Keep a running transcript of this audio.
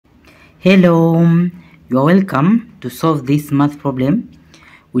Hello, you are welcome to solve this math problem,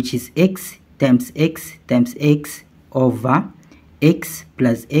 which is x times x times x over x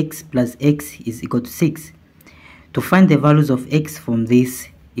plus x plus x is equal to 6. To find the values of x from this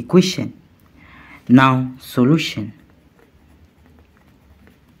equation. Now, solution.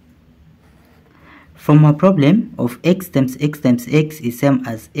 From a problem of x times x times x is same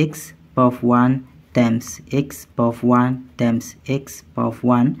as x power of 1 times x power of 1 times x power of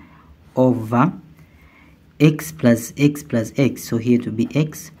 1 over x plus x plus x. So here to be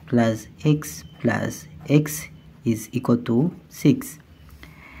x plus x plus x is equal to 6.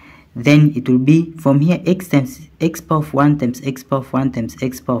 Then it will be from here x times x power of 1 times x power of 1 times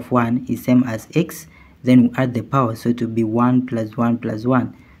x power of 1 is same as x. Then we add the power, so it will be 1 plus 1 plus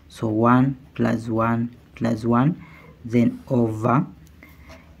 1. So 1 plus 1 plus 1, then over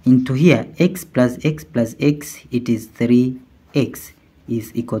into here x plus x plus x, it is 3x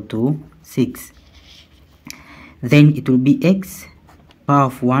is equal to 6. Then it will be x power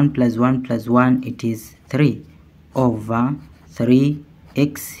of 1 plus 1 plus 1, it is 3 over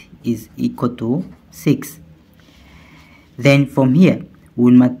 3x is equal to 6. Then from here we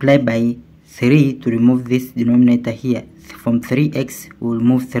will multiply by 3 to remove this denominator here. From 3x we will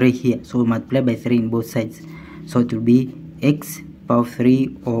move 3 here, so we multiply by 3 in both sides. So it will be x power of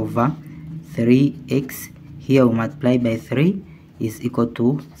 3 over 3x. Here we multiply by 3 is equal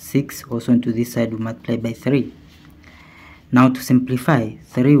to 6. Also into this side we multiply by 3. Now to simplify,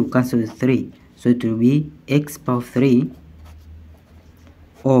 3 will cancel with 3, so it will be x power of 3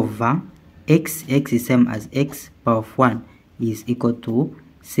 over x is same as x power of 1 is equal to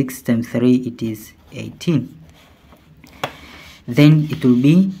 6 times 3, it is 18. Then it will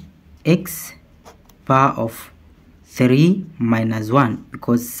be x power of 3 minus 1,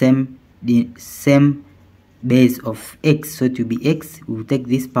 because the same base of x, so it will be x. We will take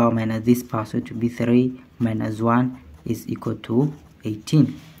this power minus this power, so it will be 3 minus 1 is equal to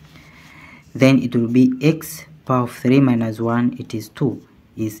 18. Then it will be x power of 3 minus 1, it is 2,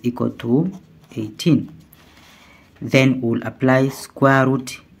 is equal to 18. Then we will apply square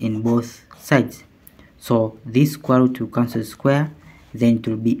root in both sides. So this square root will cancel square. Then it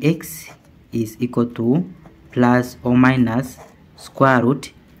will be x is equal to plus or minus square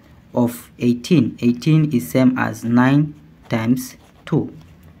root of 18. 18 is same as 9 times 2.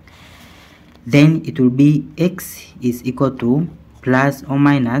 Then it will be x is equal to plus or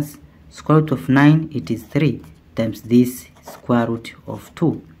minus square root of 9, it is 3 times this square root of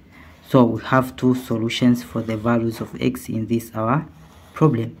 2. So we have two solutions for the values of x in this our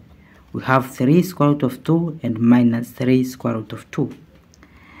problem. We have 3 square root of 2 and minus 3 square root of 2.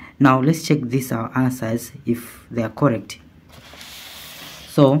 Now let's check these our answers if they are correct.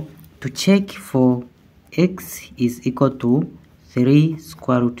 So to check for x is equal to 3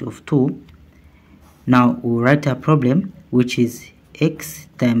 square root of 2, now we'll write a problem which is x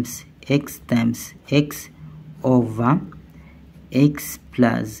times x times x over x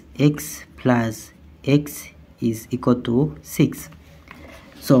plus x plus x is equal to 6.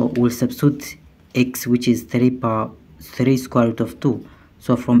 So we'll substitute x, which is 3 square root of 2.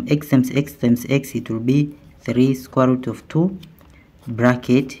 So from x times x times x, it will be 3 square root of 2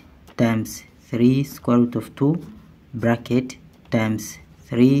 bracket times 3 square root of 2 bracket times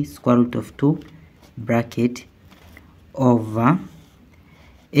 3 square root of 2 bracket over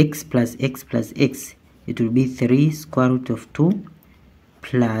x plus x plus x. It will be 3 square root of 2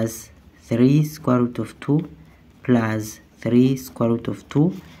 plus 3 square root of 2 plus 3 square root of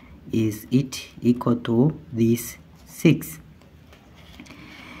 2 is it equal to this 6.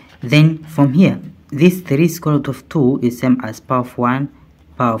 Then from here, this 3 square root of 2 is same as power of 1,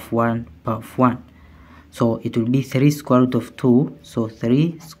 power of 1, power of 1. So it will be 3 square root of 2, so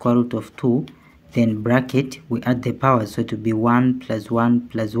 3 square root of 2, then bracket, we add the power, so it will be 1 plus 1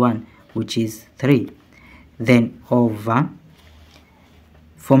 plus 1, which is 3. Then over,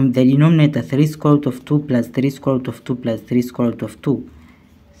 from the denominator, 3 square root of 2 plus 3 square root of 2 plus 3 square root of 2.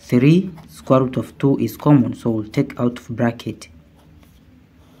 3 square root of 2 is common, so we'll take out of bracket.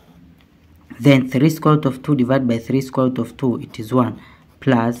 Then 3 square root of 2 divided by 3 square root of 2, it is 1,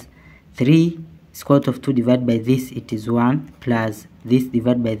 plus 3 square root of 2 divided by this, it is 1, plus this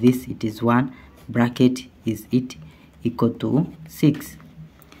divided by this, it is 1, bracket is it equal to 6.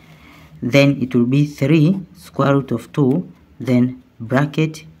 Then it will be 3 square root of 2, then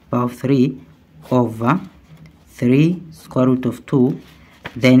bracket power of 3 over 3 square root of 2,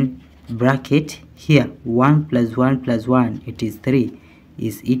 then bracket here 1 plus 1 plus 1, it is 3,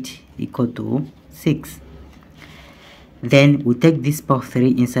 is it equal to 6. Then we take this power of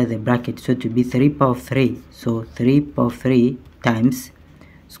 3 inside the bracket, so it will be 3 power of 3, so 3 power of 3 times,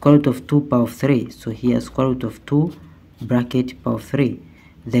 square root of 2 power of 3. So here square root of 2 bracket power of 3,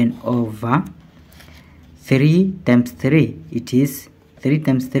 then over 3 times 3, it is 3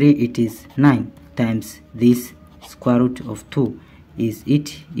 times 3, it is 9, times this square root of 2 is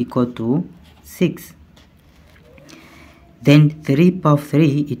it equal to 6. Then 3 power of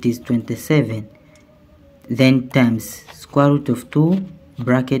 3, it is 27, then times square root of 2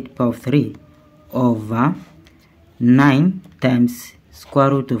 bracket power of 3 over 9 times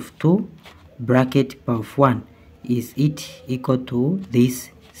square root of 2 bracket power of 1 is it equal to this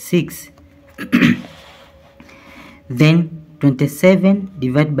 6. Then 27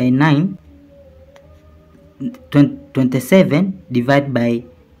 divided by 9, 27 divided by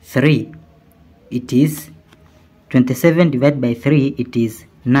 3, it is 27 divided by 3, it is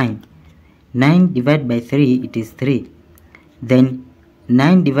 9. 9 divided by 3, it is 3. Then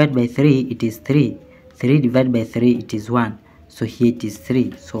 9 divided by 3, it is 3. 3 divided by 3, it is 1. So here it is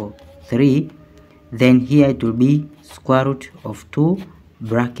 3. So 3. Then here it will be square root of 2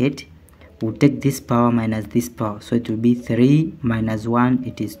 bracket. We'll take this power minus this power. So it will be 3 minus 1,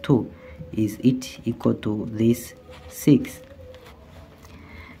 it is 2. Is it equal to this 6?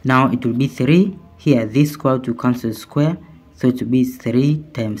 Now it will be 3. Here this square root will cancel square. So it will be 3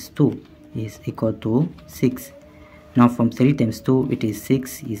 times 2 is equal to 6. Now from 3 times 2, it is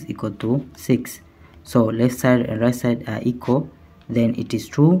 6 is equal to 6. So left side and right side are equal. Then it is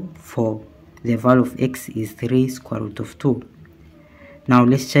true for the value of x is 3 square root of 2. Now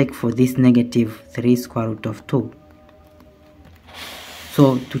let's check for this negative 3 square root of 2.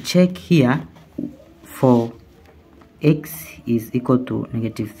 So to check here for x is equal to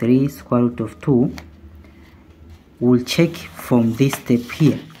negative 3 square root of 2, we'll check from this step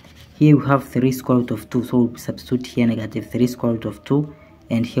here. Here we have 3 square root of 2, so we'll substitute here negative 3 square root of 2,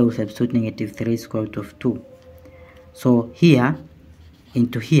 and here we'll substitute negative 3 square root of 2. So here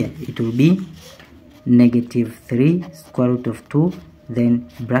into here it will be negative 3 square root of 2, then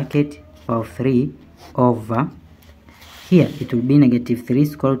bracket power of 3 over here it will be negative 3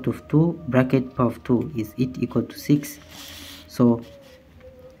 square root of 2 bracket power of 2 is it equal to 6. So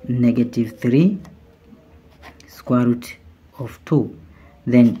negative 3 square root of 2,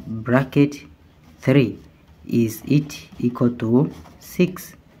 then bracket 3 is it equal to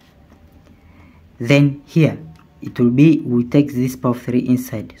 6. Then here it will be, we take this power of 3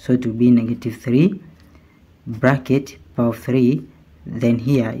 inside, so it will be negative 3 bracket power of 3, then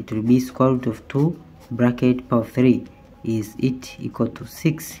here it will be square root of 2 bracket power of 3 is it equal to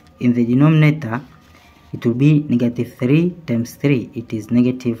 6. In the denominator it will be negative 3 times 3, it is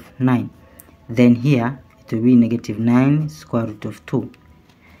negative 9. Then here it will be negative 9 square root of 2.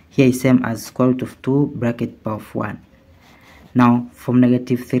 Here is same as square root of 2 bracket power of 1. Now from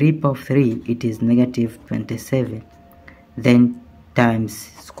negative 3 power of 3, it is negative 27. Then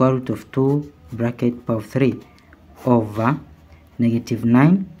times square root of 2 bracket power of 3 over negative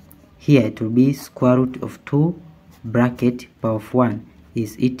 9. Here it will be square root of 2 bracket power of 1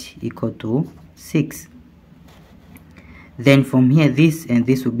 is it equal to 6. Then from here this and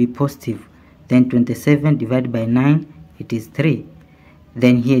this will be positive. Then 27 divided by 9, it is 3.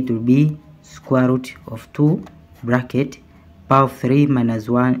 Then here it will be square root of 2 bracket power of 3 minus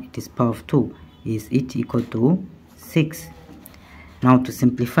 1, it is power of 2 is it equal to 6. Now to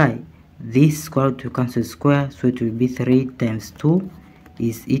simplify, this square root will cancel square, so it will be 3 times 2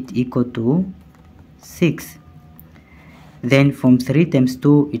 is it equal to 6. Then from 3 times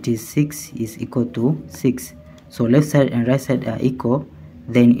 2, it is 6 is equal to 6. So left side and right side are equal.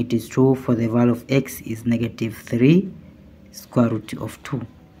 Then it is true for the value of x is negative 3 square root of 2.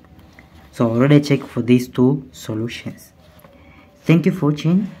 So already check for these two solutions. Thank you for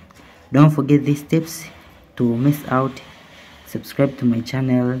watching. Don't forget these steps to miss out. Subscribe to my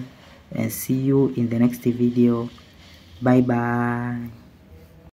channel and see you in the next video. Bye bye.